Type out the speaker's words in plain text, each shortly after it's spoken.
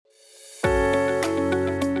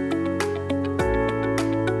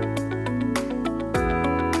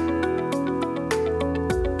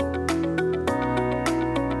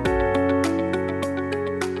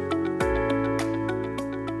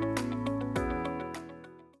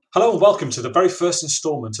Hello and welcome to the very first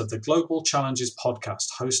instalment of the Global Challenges podcast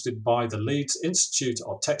hosted by the Leeds Institute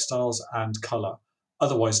of Textiles and Colour,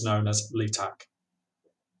 otherwise known as LETAC.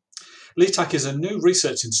 LETAC is a new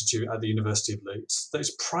research institute at the University of Leeds that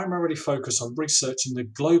is primarily focused on researching the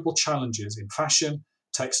global challenges in fashion,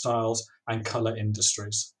 textiles and colour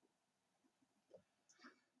industries.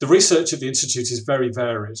 The research at the institute is very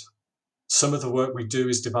varied. Some of the work we do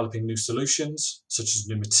is developing new solutions, such as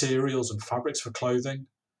new materials and fabrics for clothing,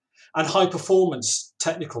 and high-performance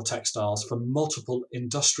technical textiles for multiple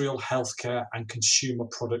industrial, healthcare and consumer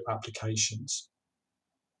product applications.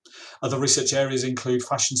 Other research areas include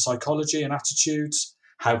fashion psychology and attitudes,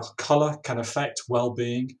 how colour can affect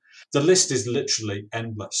well-being. The list is literally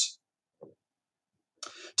endless.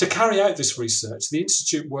 To carry out this research, the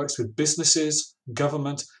Institute works with businesses,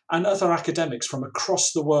 government and other academics from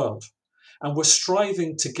across the world, and we're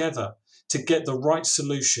striving together to get the right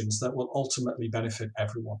solutions that will ultimately benefit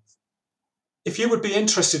everyone. If you would be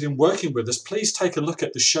interested in working with us, please take a look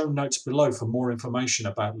at the show notes below for more information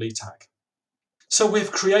about LETAC. So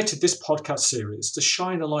we've created this podcast series to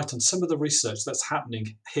shine a light on some of the research that's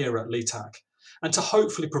happening here at LETAC and to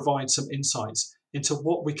hopefully provide some insights into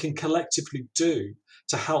what we can collectively do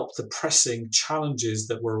to help the pressing challenges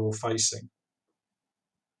that we're all facing.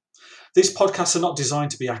 These podcasts are not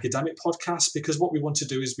designed to be academic podcasts because what we want to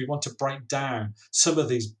do is we want to break down some of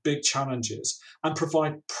these big challenges and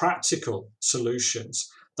provide practical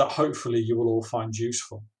solutions that hopefully you will all find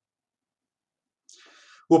useful.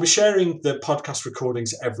 We'll be sharing the podcast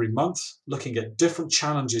recordings every month, looking at different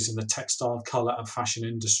challenges in the textile, colour and fashion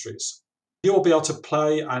industries. You'll be able to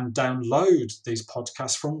play and download these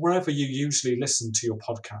podcasts from wherever you usually listen to your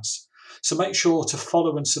podcasts. So make sure to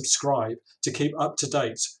follow and subscribe to keep up to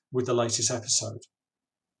date with the latest episode.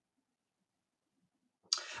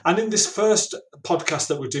 And in this first podcast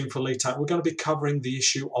that we're doing for LETAC, we're going to be covering the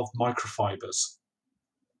issue of microfibres.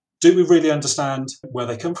 Do we really understand where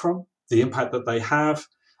they come from, the impact that they have,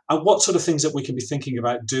 and what sort of things that we can be thinking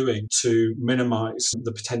about doing to minimise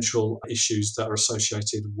the potential issues that are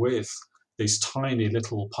associated with these tiny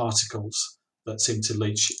little particles that seem to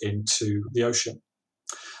leach into the ocean?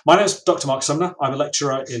 My name is Dr. Mark Sumner. I'm a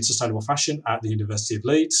lecturer in sustainable fashion at the University of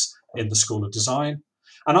Leeds in the School of Design,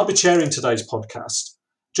 and I'll be chairing today's podcast.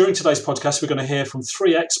 During today's podcast, we're going to hear from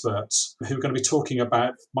three experts who are going to be talking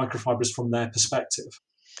about microfibres from their perspective.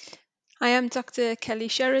 I am Dr. Kelly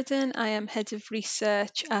Sheridan. I am Head of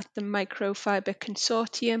Research at the Microfibre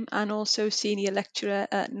Consortium and also Senior Lecturer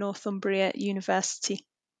at Northumbria University.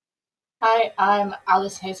 Hi, I'm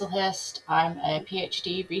Alice Hazelhurst. I'm a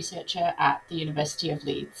PhD researcher at the University of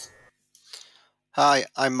Leeds. Hi,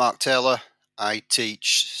 I'm Mark Taylor. I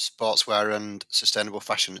teach sportswear and sustainable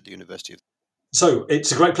fashion at the University of Leeds. So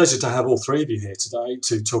it's a great pleasure to have all three of you here today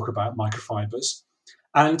to talk about microfibres.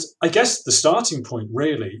 And I guess the starting point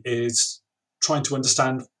really is trying to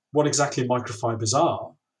understand what exactly microfibres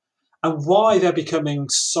are and why they're becoming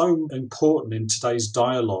so important in today's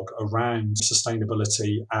dialogue around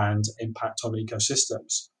sustainability and impact on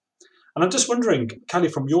ecosystems. And I'm just wondering, Kelly,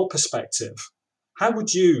 from your perspective, how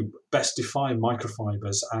would you best define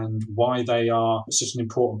microfibres and why they are such an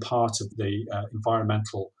important part of the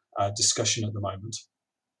environmental discussion at the moment?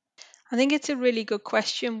 I think it's a really good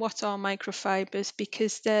question. What are microfibres?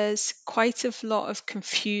 Because there's quite a lot of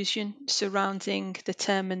confusion surrounding the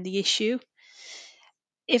term and the issue.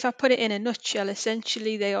 If I put it in a nutshell,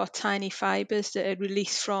 essentially they are tiny fibres that are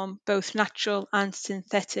released from both natural and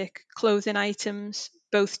synthetic clothing items,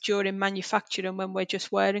 both during manufacture and when we're just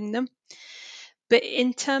wearing them. But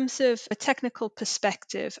in terms of a technical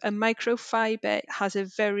perspective, a microfiber has a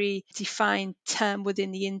very defined term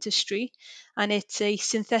within the industry, and it's a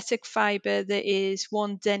synthetic fiber that is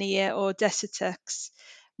one denier or decimeter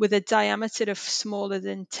with a diameter of smaller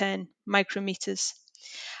than 10 micrometers.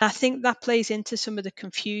 I think that plays into some of the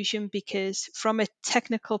confusion because, from a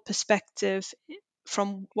technical perspective,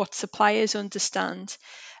 from what suppliers understand,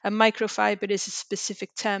 a microfiber is a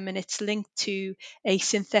specific term and it's linked to a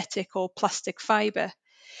synthetic or plastic fiber.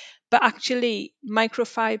 But actually,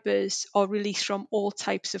 microfibers are released from all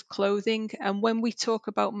types of clothing. And when we talk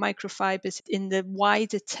about microfibers in the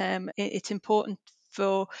wider term, it's important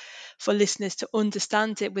for listeners to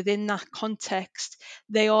understand it within that context.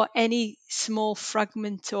 They are any small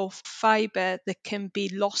fragment of fiber that can be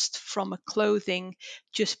lost from a clothing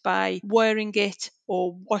just by wearing it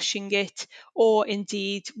or washing it, or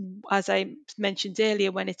indeed, as I mentioned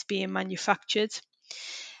earlier, when it's being manufactured.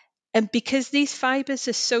 And because these fibers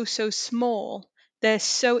are so small, they're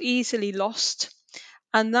so easily lost.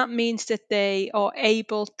 And that means that they are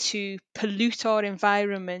able to pollute our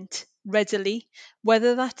environment readily,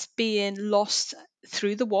 whether that's being lost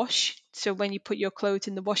through the wash. So when you put your clothes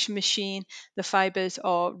in the washing machine, the fibers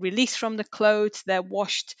are released from the clothes, they're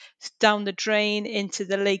washed down the drain into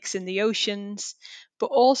the lakes and the oceans. But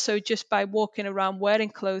also, just by walking around wearing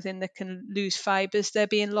clothing that can lose fibers, they're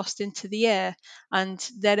being lost into the air. And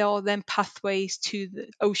there are then pathways to the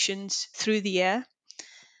oceans through the air.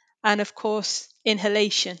 And of course,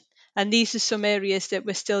 inhalation. And these are some areas that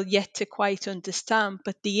we're still yet to quite understand.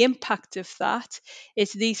 But the impact of that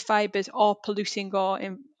is these fibers are polluting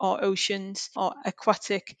our oceans, our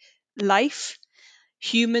aquatic life.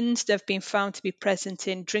 Humans, they've been found to be present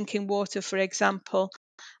in drinking water, for example.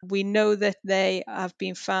 We know that they have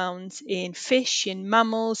been found in fish, in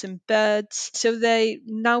mammals, and birds. So they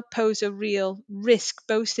now pose a real risk,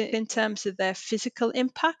 both in terms of their physical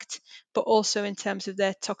impact, but also in terms of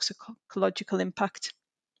their toxicological impact.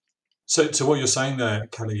 So what you're saying there,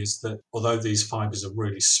 Kelly, is that although these fibres are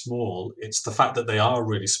really small, it's the fact that they are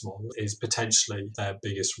really small is potentially their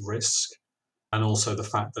biggest risk, and also the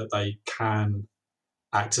fact that they can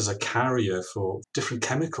act as a carrier for different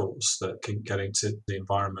chemicals that can get into the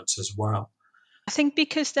environment as well. I think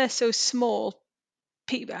because they're so small,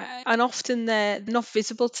 and often they're not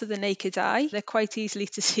visible to the naked eye. They're quite easily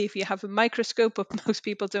to see if you have a microscope, but most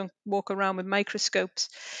people don't walk around with microscopes.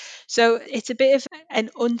 So it's a bit of an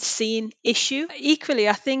unseen issue. Equally,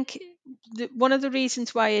 I think one of the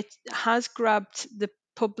reasons why it has grabbed the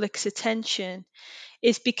public's attention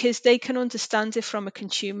is because they can understand it from a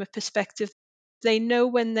consumer perspective. They know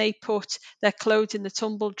when they put their clothes in the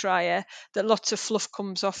tumble dryer that lots of fluff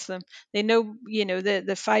comes off them. They know,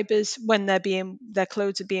 the fibers when their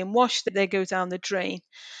clothes are being washed, that they go down the drain.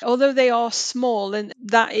 Although they are small, and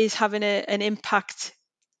that is having an impact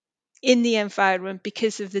in the environment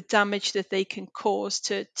because of the damage that they can cause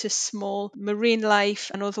to small marine life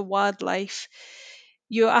and other wildlife.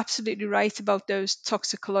 You're absolutely right about those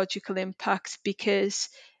toxicological impacts, because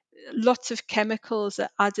lots of chemicals are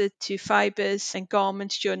added to fibers and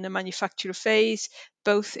garments during the manufacture phase,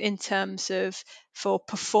 both in terms of for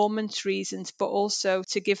performance reasons, but also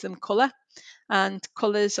to give them color. And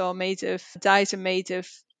dyes are made of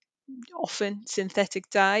often synthetic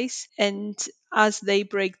dyes. And as they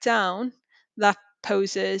break down, that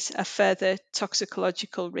poses a further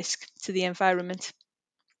toxicological risk to the environment.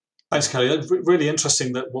 Thanks, Kelly. Really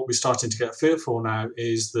interesting that what we're starting to get a feel for now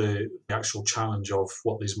is the actual challenge of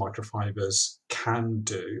what these microfibers can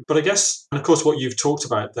do. But I guess, and of course, what you've talked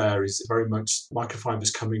about there is very much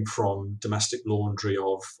microfibers coming from domestic laundry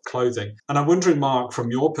of clothing. And I'm wondering, Mark, from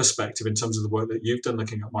your perspective, in terms of the work that you've done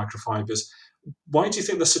looking at microfibers, why do you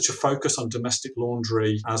think there's such a focus on domestic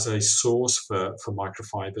laundry as a source for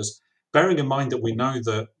microfibers? Bearing in mind that we know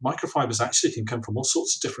that microfibers actually can come from all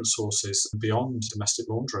sorts of different sources beyond domestic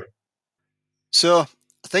laundry. So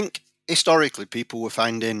I think historically people were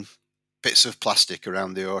finding bits of plastic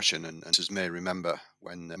around the ocean, and as may remember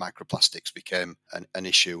when the microplastics became an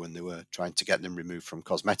issue and they were trying to get them removed from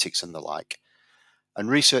cosmetics and the like. And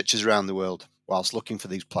researchers around the world, whilst looking for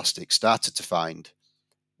these plastics, started to find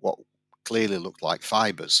what clearly looked like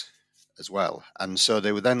fibres as well. And so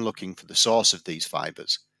they were then looking for the source of these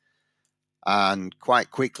fibres and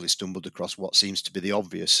quite quickly stumbled across what seems to be the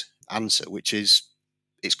obvious answer, which is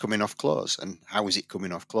it's coming off clothes. And how is it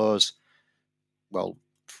coming off clothes? Well,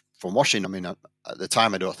 from washing. I mean, at the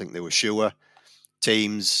time, I don't think they were sure.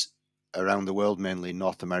 Teams around the world, mainly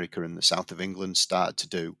North America and the south of England, started to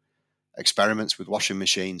do experiments with washing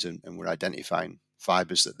machines and were identifying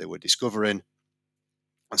fibres that they were discovering.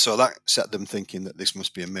 And so that set them thinking that this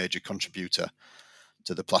must be a major contributor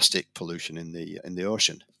to the plastic pollution in the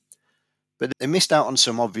ocean. But they missed out on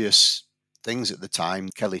some obvious things at the time.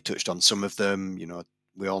 Kelly touched on some of them.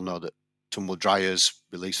 We all know that tumble dryers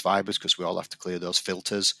release fibres because we all have to clear those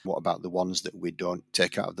filters. What about the ones that we don't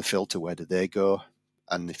take out of the filter? Where do they go?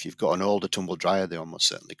 And if you've got an older tumble dryer, they almost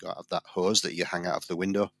certainly go out of that hose that you hang out of the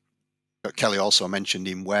window. But Kelly also mentioned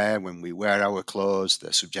when we wear our clothes,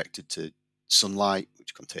 they're subjected to sunlight,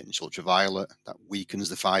 which contains ultraviolet, that weakens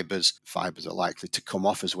the fibres. Fibres are likely to come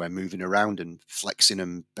off as we're moving around and flexing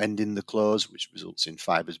and bending the clothes, which results in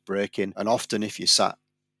fibres breaking. And often if you sat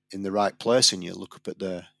in the right place and you look up at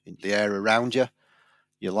the air around you,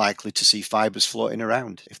 you're likely to see fibres floating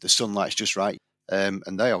around if the sunlight's just right. And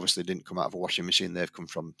they obviously didn't come out of a washing machine, they've come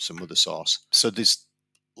from some other source. So there's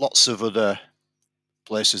lots of other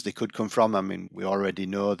places they could come from. I mean, we already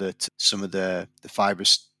know that some of the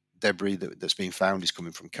fibrous debris that's been found is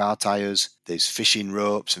coming from car tires. There's fishing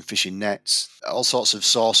ropes and fishing nets, all sorts of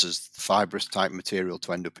sources, fibrous type material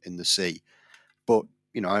to end up in the sea. But,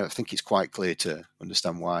 I think it's quite clear to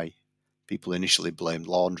understand why people initially blamed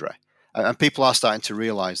laundry. And people are starting to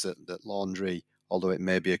realise that laundry, although it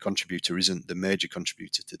may be a contributor, isn't the major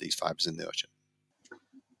contributor to these fibres in the ocean.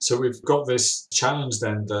 So we've got this challenge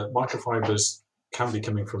then that microfibres can be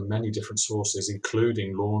coming from many different sources,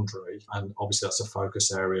 including laundry. And obviously that's a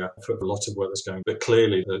focus area for a lot of work that's going. But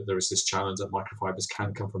clearly there is this challenge that microfibres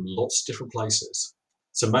can come from lots of different places.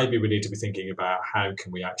 So maybe we need to be thinking about how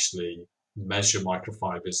can we actually measure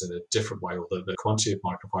microfibres in a different way, or the quantity of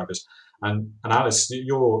microfibres. And Alice,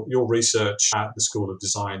 your research at the School of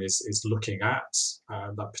Design is looking at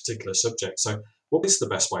that particular subject. So what is the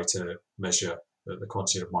best way to measure the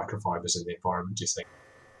quantity of microfibres in the environment, do you think?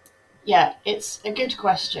 Yeah, it's a good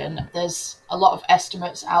question. There's a lot of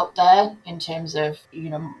estimates out there in terms of,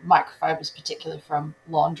 microfibers, particularly from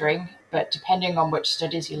laundering, but depending on which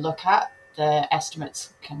studies you look at, the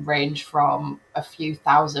estimates can range from a few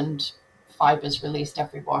thousand fibers released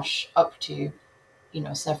every wash up to,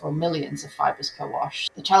 several millions of fibers per wash.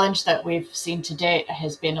 The challenge that we've seen to date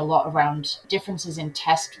has been a lot around differences in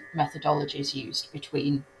test methodologies used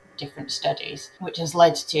between different studies, which has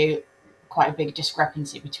led to quite a big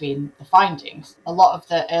discrepancy between the findings. A lot of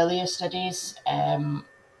the earlier studies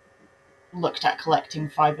looked at collecting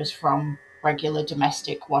fibres from regular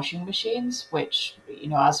domestic washing machines, which,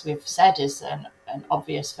 as we've said, is an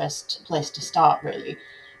obvious first place to start, really.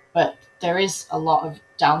 But there is a lot of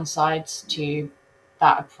downsides to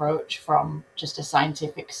that approach from just a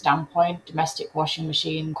scientific standpoint. Domestic washing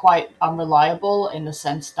machine quite unreliable in the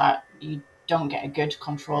sense that you don't get a good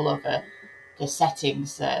control over the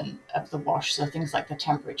settings of the wash. So things like the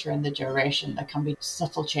temperature and the duration, there can be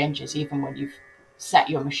subtle changes even when you've set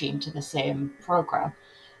your machine to the same program.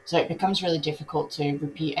 So it becomes really difficult to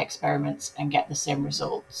repeat experiments and get the same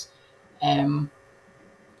results. From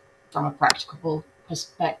a practical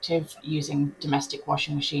perspective, using domestic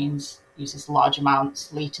washing machines uses large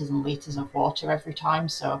amounts, litres and litres of water every time.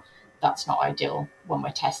 So that's not ideal when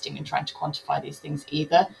we're testing and trying to quantify these things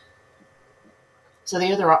either. So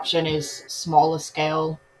the other option is smaller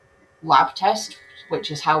scale lab test,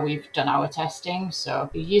 which is how we've done our testing. So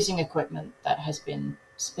you're using equipment that has been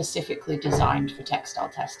specifically designed for textile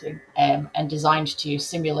testing and designed to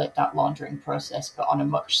simulate that laundering process, but on a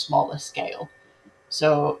much smaller scale.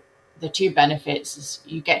 So the two benefits is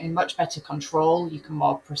you're getting much better control. You can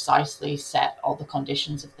more precisely set all the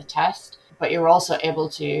conditions of the test, but you're also able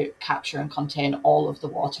to capture and contain all of the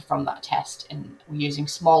water from that test. And we're using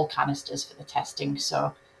small canisters for the testing.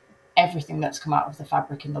 So everything that's come out of the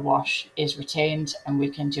fabric in the wash is retained, and we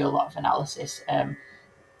can do a lot of analysis.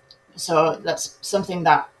 So that's something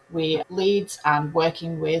that we leads and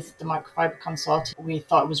working with the Microfibre Consortium, we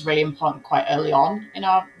thought it was really important quite early on in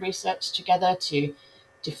our research together to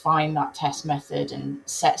define that test method and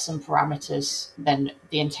set some parameters. Then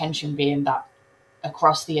the intention being that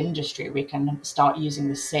across the industry we can start using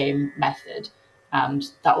the same method, and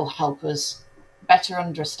that will help us better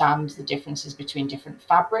understand the differences between different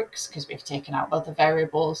fabrics because we've taken out other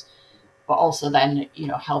variables, but also then,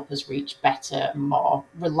 help us reach better, more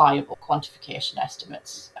reliable quantification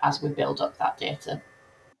estimates as we build up that data.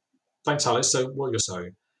 Thanks, Alice. So what you're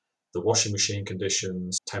saying, the washing machine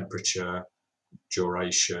conditions, temperature,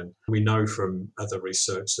 duration. We know from other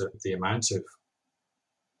research that the amount of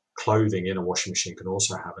clothing in a washing machine can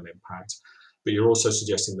also have an impact. But you're also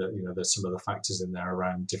suggesting that there's some other factors in there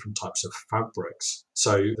around different types of fabrics.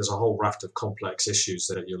 So there's a whole raft of complex issues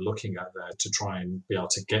that you're looking at there to try and be able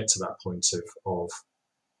to get to that point of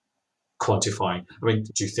quantifying. I mean,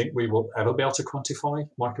 do you think we will ever be able to quantify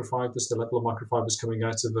microfibers, the level of microfibers coming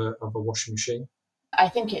out of a washing machine? I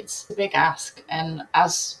think it's a big ask. And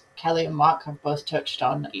as Kelly and Mark have both touched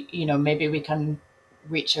on, maybe we can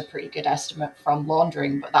reach a pretty good estimate from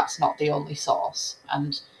laundering, but that's not the only source.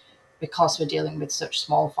 And because we're dealing with such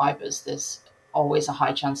small fibers, there's always a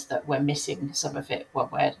high chance that we're missing some of it when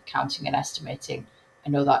we're counting and estimating. I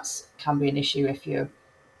know that's can be an issue if you're,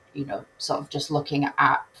 sort of just looking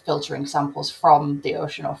at filtering samples from the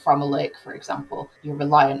ocean or from a lake, for example. You're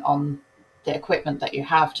reliant on the equipment that you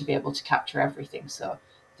have to be able to capture everything. So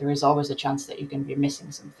there is always a chance that you're going to be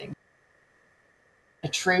missing something. A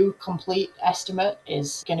true complete estimate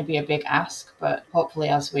is going to be a big ask, but hopefully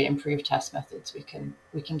as we improve test methods, we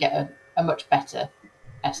can get a much better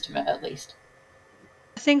estimate at least.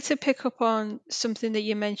 I think to pick up on something that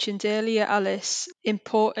you mentioned earlier, Alice,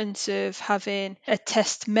 importance of having a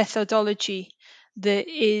test methodology that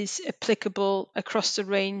is applicable across the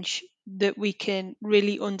range, that we can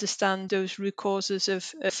really understand those root causes of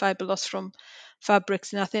fibre loss from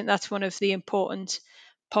fabrics. And I think that's one of the important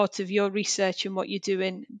parts of your research and what you're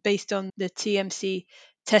doing based on the TMC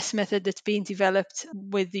test method that's being developed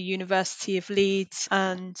with the University of Leeds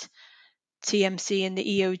and TMC and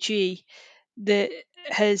the EOG. The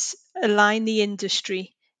has aligned the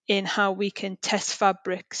industry in how we can test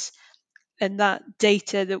fabrics, and that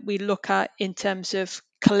data that we look at in terms of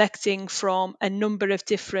collecting from a number of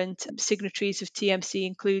different signatories of TMC,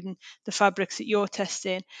 including the fabrics that you're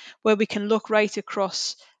testing, where we can look right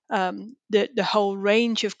across the whole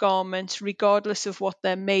range of garments, regardless of what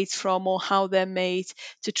they're made from or how they're made,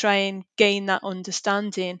 to try and gain that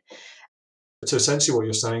understanding. So essentially what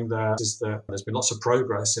you're saying there is that there's been lots of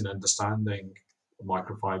progress in understanding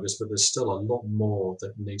microfibers, but there's still a lot more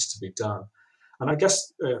that needs to be done. And I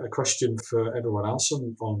guess a question for everyone else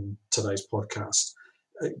on today's podcast,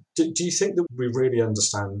 do you think that we really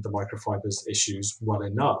understand the microfibers issues well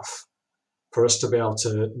enough for us to be able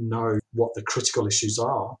to know what the critical issues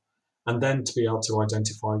are, and then to be able to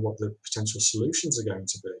identify what the potential solutions are going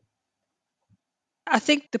to be? I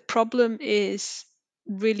think the problem is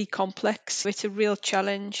really complex. It's a real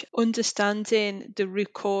challenge. Understanding the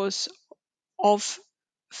root cause of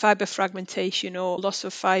fiber fragmentation or loss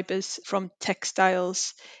of fibers from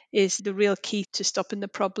textiles is the real key to stopping the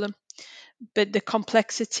problem. But the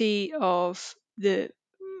complexity of the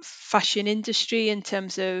fashion industry in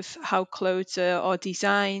terms of how clothes are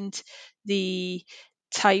designed, the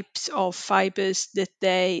types of fibers that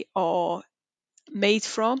they are made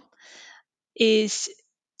from, is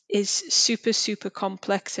super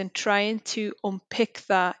complex, and trying to unpick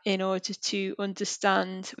that in order to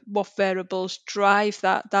understand what variables drive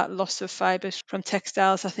that loss of fibers from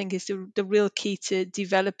textiles, I think is the real key to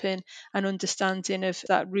developing an understanding of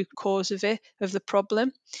that root cause of it, of the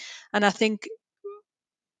problem. And I think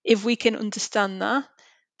if we can understand that,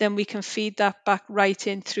 then we can feed that back right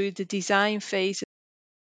in through the design phase.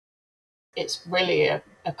 It's really a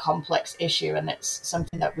complex issue, and it's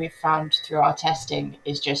something that we've found through our testing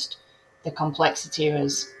is just the complexity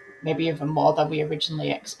is maybe even more than we originally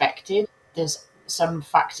expected. There's some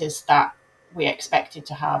factors that we expected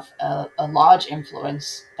to have a large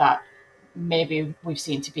influence that maybe we've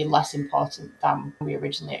seen to be less important than we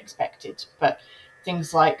originally expected. But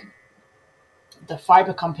things like the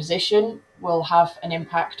fiber composition will have an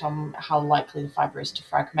impact on how likely the fiber is to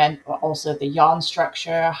fragment, but also the yarn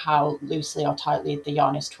structure, how loosely or tightly the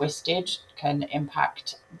yarn is twisted, can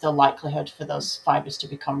impact the likelihood for those fibers to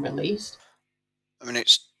become released. I mean,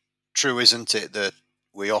 it's true, isn't it, that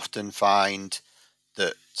we often find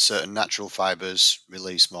that certain natural fibers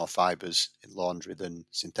release more fibers in laundry than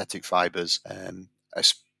synthetic fibers. And I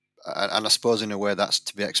suppose in a way that's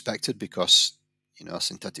to be expected because,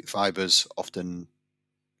 synthetic fibers often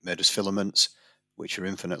made as filaments, which are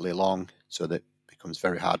infinitely long, so that it becomes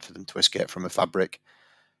very hard for them to escape from a fabric,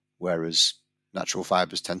 whereas natural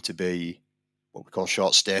fibers tend to be what we call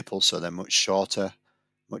short staples, so they're much shorter,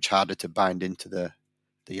 much harder to bind into the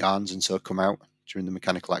yarns and so come out during the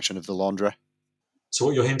mechanical action of the launderer. So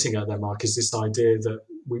what you're hinting at there, Mark, is this idea that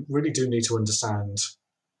we really do need to understand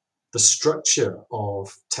the structure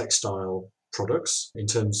of textile products in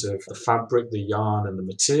terms of the fabric, the yarn, and the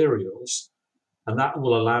materials. And that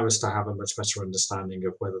will allow us to have a much better understanding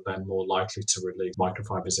of whether they're more likely to release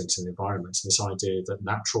microfibers into the environment. And this idea that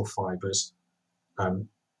natural fibers,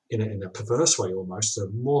 in a perverse way almost, are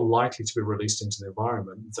more likely to be released into the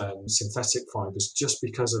environment than synthetic fibers, just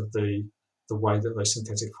because of the way that those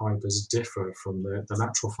synthetic fibers differ from the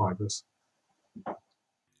natural fibers.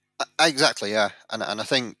 Exactly, yeah. And I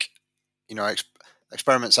think,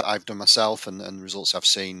 experiments that I've done myself and results I've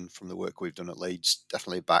seen from the work we've done at Leeds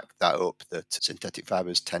definitely back that up, that synthetic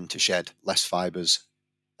fibers tend to shed less fibers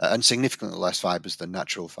and significantly less fibers than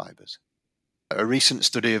natural fibers. A recent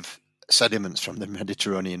study of sediments from the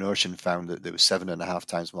Mediterranean Ocean found that there was 7.5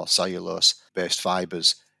 times more cellulose-based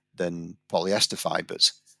fibers than polyester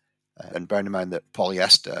fibers. And bearing in mind that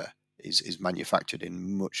polyester is manufactured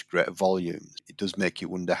in much greater volumes, it does make you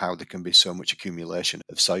wonder how there can be so much accumulation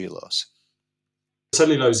of cellulose.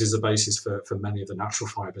 Cellulose is the basis for many of the natural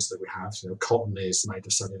fibers that we have. Cotton is made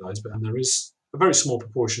of cellulose, and there is a very small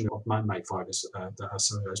proportion of man-made fibers that are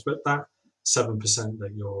cellulose. But that 7%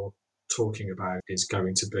 that you're talking about is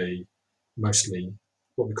going to be mostly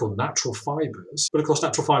what we call natural fibers. But of course,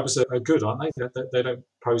 natural fibers are good, aren't they? They don't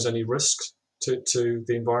pose any risks to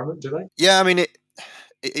the environment, do they? Yeah, I mean,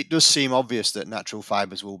 it does seem obvious that natural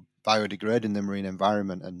fibers will biodegrade in the marine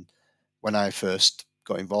environment. And when I first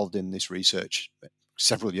got involved in this research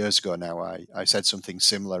several years ago now, I said something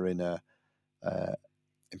similar in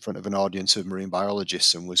front of an audience of marine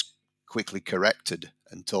biologists and was quickly corrected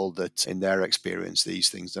and told that in their experience these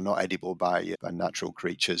things are not edible by natural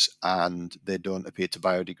creatures and they don't appear to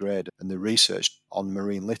biodegrade. And the research on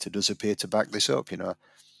marine litter does appear to back this up.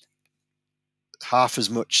 Half as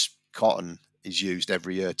much cotton is used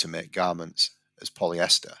every year to make garments as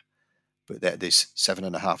polyester, but there's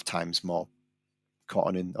 7.5 times more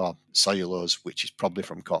cotton or cellulose, which is probably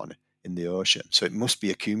from cotton, in the ocean. So it must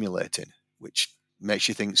be accumulating, which makes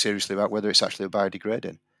you think seriously about whether it's actually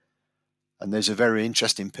biodegrading. And there's a very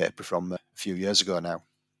interesting paper from a few years ago now,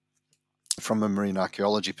 from a marine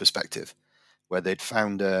archaeology perspective, where they'd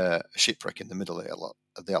found a shipwreck in the middle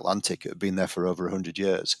of the Atlantic. It had been there for over 100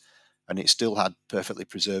 years, and it still had perfectly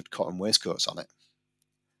preserved cotton waistcoats on it.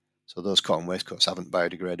 So those cotton waistcoats haven't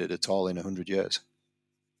biodegraded at all in 100 years.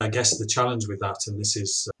 I guess the challenge with that, and this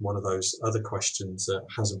is one of those other questions that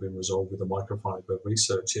hasn't been resolved with the microfiber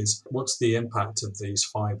research, is what's the impact of these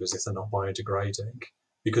fibres if they're not biodegrading?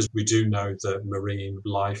 Because we do know that marine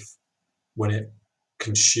life, when it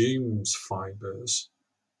consumes fibres,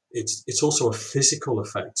 it's also a physical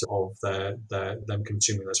effect of them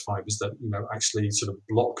consuming those fibres that actually sort of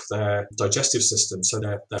block their digestive system, so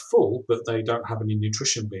they're full, but they don't have any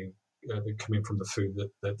nutrition being coming from the food,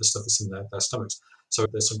 that the stuff that's in their stomachs. So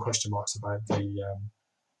there's some question marks about the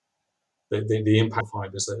impact of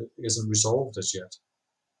fibres that isn't resolved as yet.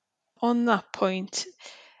 On that point,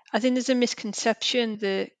 I think there's a misconception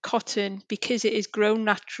that cotton, because it is grown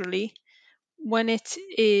naturally, when it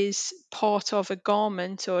is part of a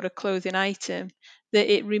garment or a clothing item, that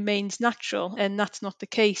it remains natural, and that's not the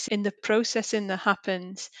case. In the processing that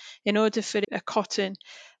happens, in order for a cotton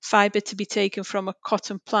fiber to be taken from a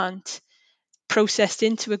cotton plant, processed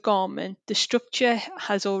into a garment, the structure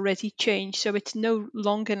has already changed, so it's no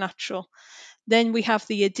longer natural. Then we have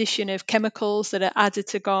the addition of chemicals that are added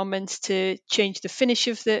to garments to change the finish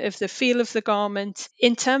of the feel of the garment.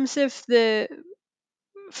 In terms of the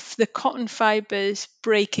cotton fibers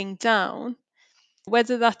breaking down,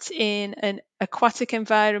 whether that's in an aquatic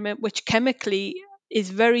environment, which chemically is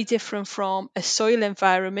very different from a soil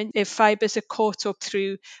environment. If fibers are caught up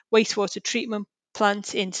through wastewater treatment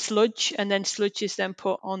plants in sludge, and then sludge is then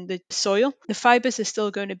put on the soil, the fibers are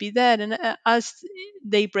still going to be there. And as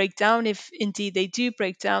they break down, if indeed they do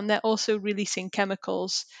break down, they're also releasing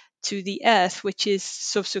chemicals to the earth, which is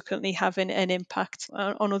subsequently having an impact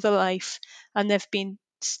on other life. And there have been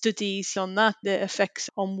studies on that, the effects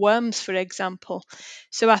on worms, for example.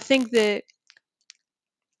 So I think the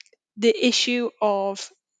issue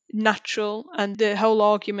of natural and the whole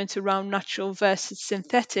argument around natural versus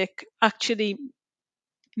synthetic actually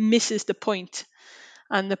misses the point.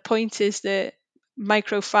 And the point is that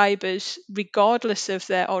microfibers, regardless of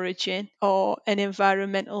their origin, are an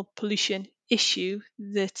environmental pollution issue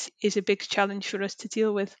that is a big challenge for us to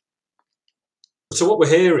deal with. So what we're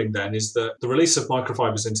hearing then is that the release of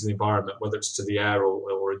microfibers into the environment, whether it's to the air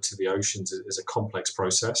or into the oceans, is a complex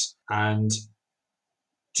process. And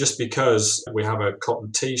just because we have a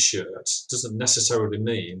cotton t-shirt doesn't necessarily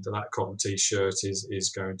mean that cotton t-shirt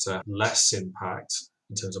is going to have less impact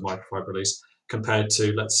in terms of microfiber release compared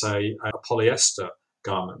to, let's say, a polyester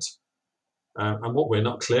garment. And what we're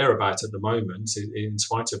not clear about at the moment, in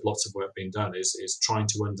spite of lots of work being done, is trying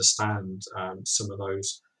to understand some of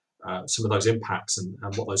those impacts and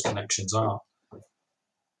what those connections are.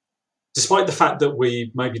 Despite the fact that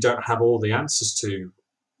we maybe don't have all the answers to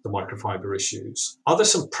the microfiber issues, are there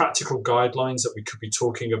some practical guidelines that we could be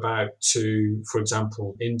talking about to, for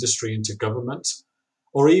example, industry and to government,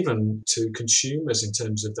 or even to consumers in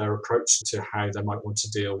terms of their approach to how they might want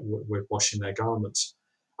to deal with washing their garments?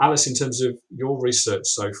 Alice, in terms of your research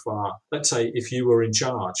so far, let's say if you were in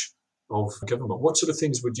charge of government, what sort of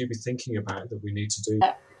things would you be thinking about that we need to do?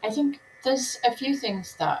 I think there's a few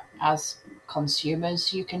things that, as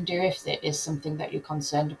consumers, you can do if there is something that you're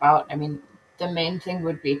concerned about. I mean, the main thing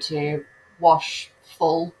would be to wash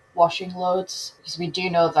full washing loads, because we do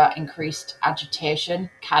know that increased agitation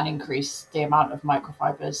can increase the amount of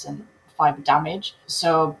microfibers and fiber damage.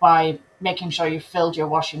 So by making sure you've filled your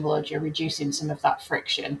washing load, you're reducing some of that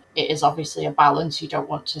friction. It is obviously a balance. You don't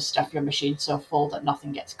want to stuff your machine so full that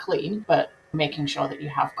nothing gets clean, but making sure that you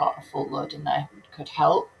have got a full load in there could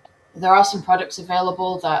help. There are some products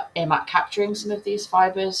available that aim at capturing some of these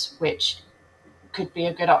fibers, which could be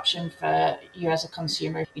a good option for you as a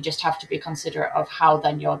consumer. You just have to be considerate of how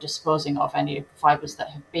then you're disposing of any fibers that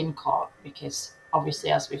have been caught, because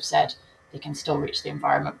obviously, as we've said, they can still reach the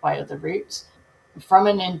environment by other routes. From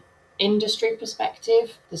an industry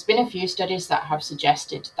perspective, there's been a few studies that have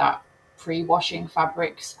suggested that pre-washing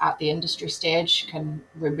fabrics at the industry stage can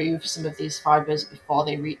remove some of these fibers before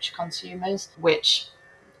they reach consumers, which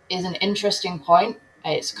is an interesting point.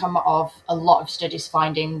 It's come of a lot of studies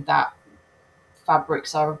finding that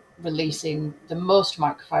fabrics are releasing the most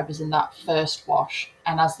microfibers in that first wash,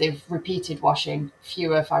 and as they've repeated washing,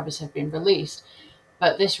 fewer fibers have been released.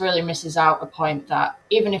 But this really misses out a point that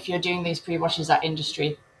even if you're doing these pre-washes at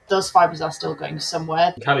industry, those fibres are still going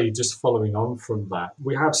somewhere. Kelly, just following on from that,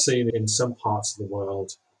 we have seen in some parts of the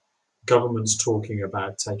world governments talking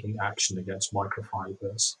about taking action against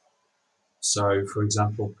microfibres. So, for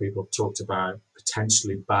example, people have talked about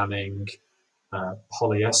potentially banning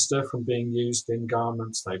polyester from being used in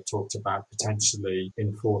garments. They've talked about potentially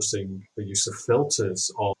enforcing the use of filters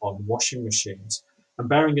on washing machines. And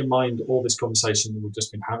bearing in mind all this conversation that we've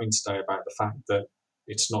just been having today about the fact that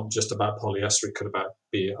it's not just about polyester, it could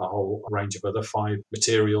be a whole range of other fibre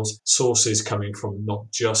materials, sources coming from not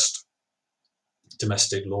just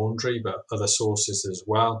domestic laundry, but other sources as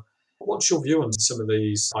well. What's your view on some of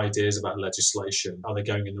these ideas about legislation? Are they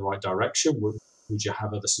going in the right direction? Would you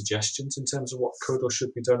have other suggestions in terms of what could or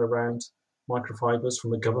should be done around microfibres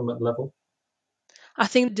from a government level? I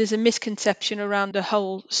think there's a misconception around the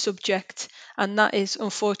whole subject, and that is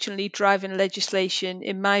unfortunately driving legislation,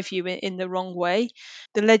 in my view, in the wrong way.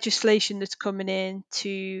 The legislation that's coming in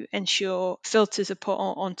to ensure filters are put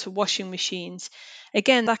onto washing machines,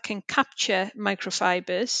 again, that can capture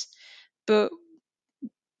microfibers, but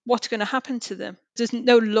what's going to happen to them? There's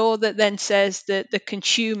no law that then says that the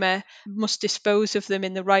consumer must dispose of them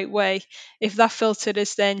in the right way. If that filter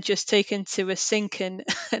is then just taken to a sink and,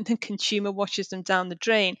 and the consumer washes them down the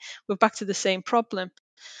drain, we're back to the same problem.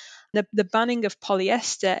 The banning of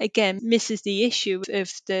polyester again misses the issue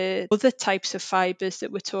of the other types of fibers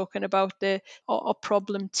that we're talking about. A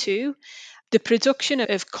problem too. The production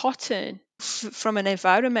of cotton from an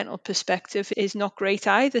environmental perspective is not great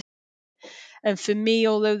either. And for me,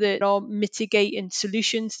 although there are mitigating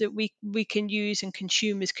solutions that we can use and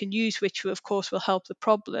consumers can use, which of course will help the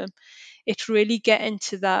problem, it's really getting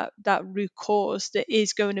to that root cause that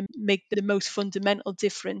is going to make the most fundamental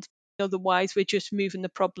difference. Otherwise, we're just moving the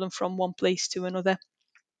problem from one place to another.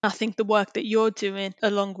 I think the work that you're doing,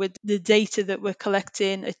 along with the data that we're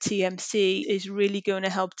collecting at TMC, is really going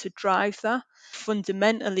to help to drive that.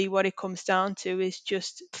 Fundamentally, what it comes down to is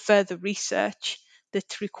just further research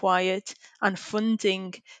that's required and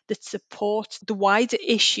funding that supports the wider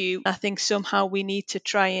issue. I think somehow we need to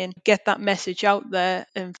try and get that message out there,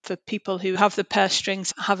 and for people who have the purse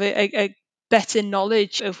strings, have a better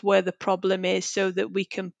knowledge of where the problem is so that we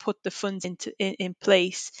can put the funds in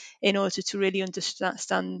place in order to really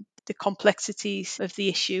understand the complexities of the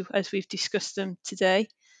issue as we've discussed them today.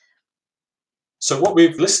 So what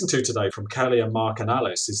we've listened to today from Kelly and Mark and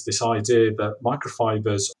Alice is this idea that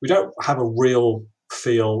microfibres, we don't have a real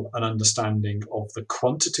feel and understanding of the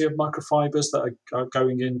quantity of microfibres that are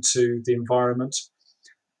going into the environment,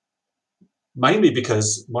 mainly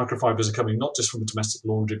because microfibres are coming not just from domestic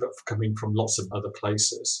laundry, but coming from lots of other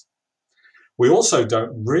places. We also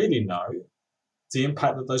don't really know the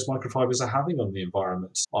impact that those microfibres are having on the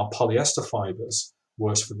environment. Are polyester fibres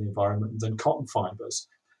worse for the environment than cotton fibres?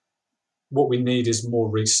 What we need is more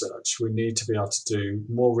research. We need to be able to do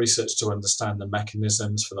more research to understand the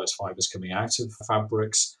mechanisms for those fibres coming out of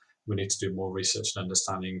fabrics. We need to do more research and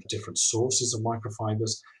understanding different sources of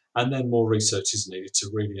microfibres. And then more research is needed to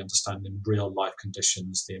really understand in real life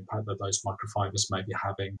conditions the impact that those microfibres may be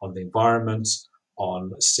having on the environment,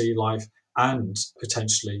 on sea life, and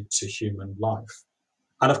potentially to human life.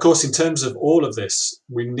 And of course, in terms of all of this,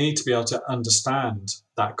 we need to be able to understand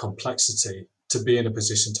that complexity to be in a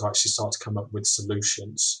position to actually start to come up with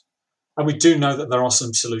solutions. And we do know that there are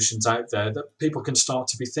some solutions out there that people can start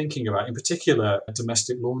to be thinking about, in particular,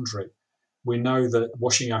 domestic laundry. We know that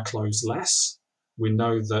washing our clothes less, we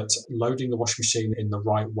know that loading the washing machine in the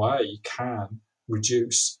right way can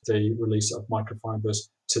reduce the release of microfibres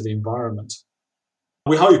to the environment.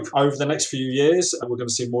 We hope over the next few years we're going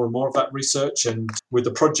to see more and more of that research, and with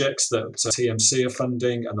the projects that TMC are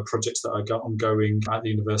funding and the projects that are ongoing at the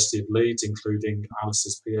University of Leeds, including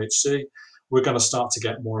Alice's PhD, we're going to start to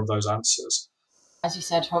get more of those answers. As you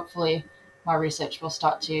said, hopefully my research will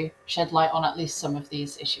start to shed light on at least some of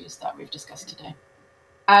these issues that we've discussed today.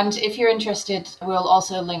 And if you're interested, we'll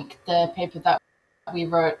also link the paper that we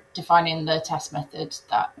wrote defining the test method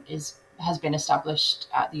that has been established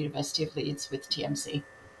at the University of Leeds with TMC.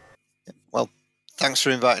 Well, thanks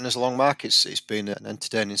for inviting us along, Mark. It's been an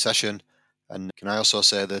entertaining session. And can I also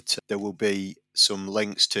say that there will be some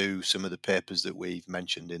links to some of the papers that we've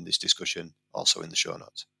mentioned in this discussion also in the show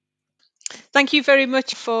notes. Thank you very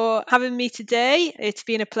much for having me today. It's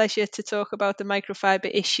been a pleasure to talk about the microfiber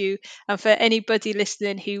issue. And for anybody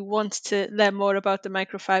listening who wants to learn more about the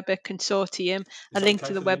Microfiber Consortium, a link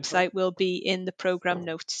to the website will be in the programme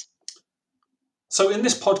notes. So in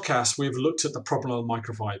this podcast, we've looked at the problem of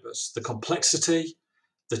microfibres, the complexity,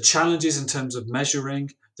 the challenges in terms of measuring,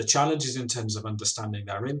 the challenges in terms of understanding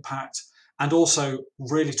their impact, and also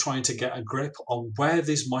really trying to get a grip on where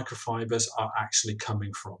these microfibres are actually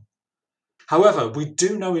coming from. However, we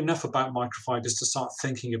do know enough about microfibres to start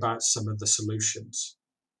thinking about some of the solutions.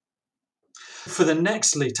 For the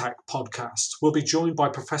next LETAC podcast, we'll be joined by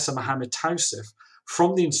Professor Mohammed Tausif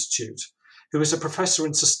from the Institute, who is a professor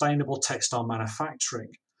in sustainable textile manufacturing,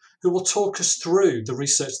 who will talk us through the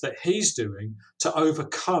research that he's doing to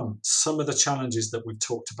overcome some of the challenges that we've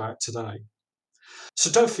talked about today. So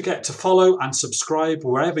don't forget to follow and subscribe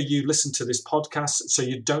wherever you listen to this podcast so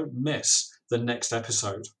you don't miss the next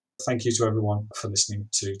episode. Thank you to everyone for listening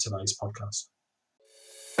to today's podcast.